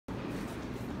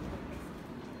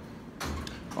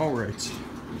Alright,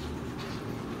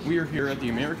 we are here at the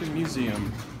American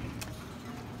Museum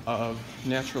of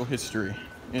Natural History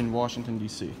in Washington,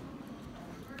 D.C.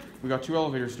 We got 2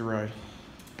 elevators to ride.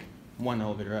 1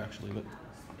 elevator, actually, but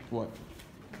what?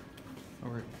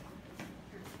 Alright.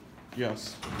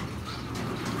 Yes.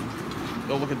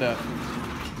 Oh, look at that.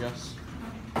 Yes.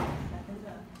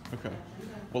 Okay.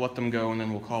 We'll let them go and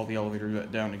then we'll call the elevator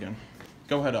down again.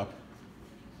 Go head up.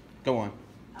 Go on.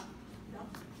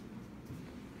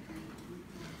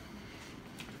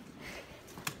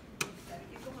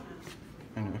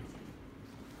 Anyway.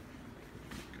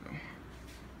 Go.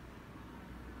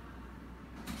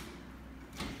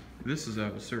 This is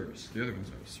out of service. The other one's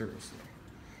out of service,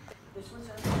 though. This one's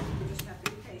out of service. You just have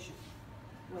to be patient.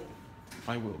 Wait.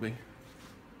 I will be.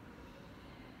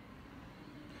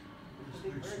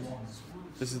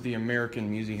 This is the American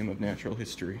Museum of Natural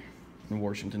History in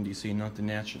Washington, D.C., not the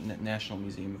National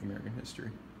Museum of American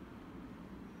History.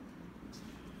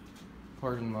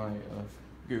 Pardon my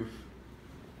goof.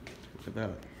 Look at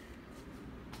that.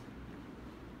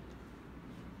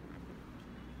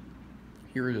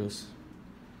 Here it is.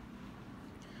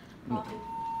 I'm not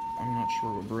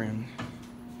sure what brand.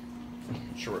 I'm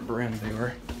not sure what brand they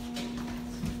are.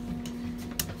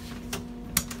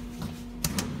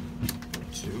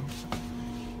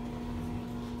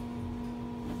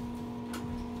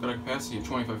 Got a capacity of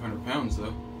 2,500 pounds,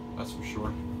 though. That's for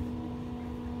sure.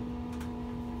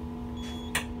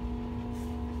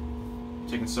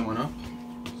 Taking someone up.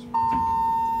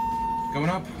 Going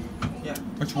up? Yeah.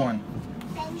 Which one?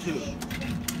 2.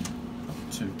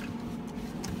 2.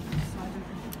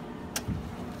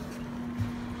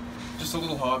 Just a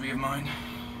little hobby of mine.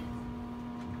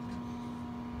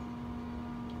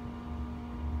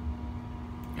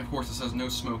 Of course, it says no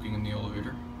smoking in the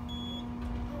elevator.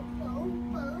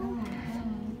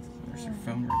 There's your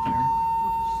phone right there.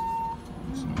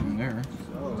 There's nothing there.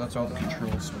 Oh, that's all the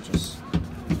control switches.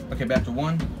 Okay, back to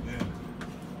 1. Yeah.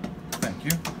 Thank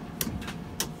you.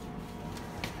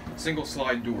 Single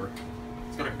slide door.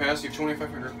 It's got a capacity of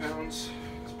 2,500 pounds.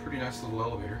 It's a pretty nice little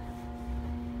elevator.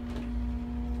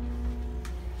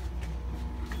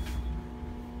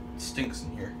 It stinks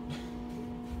in here.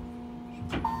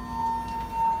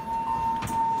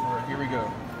 Alright, here we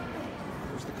go.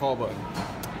 There's the call button.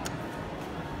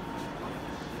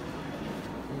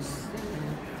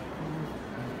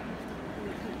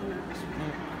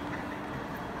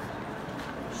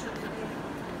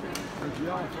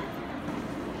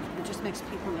 It just makes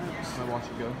people nervous. I watch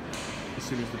it go. As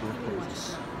soon as the door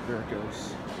closes, there it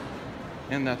goes.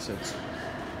 And that's it.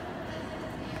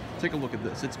 Take a look at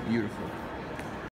this. It's beautiful.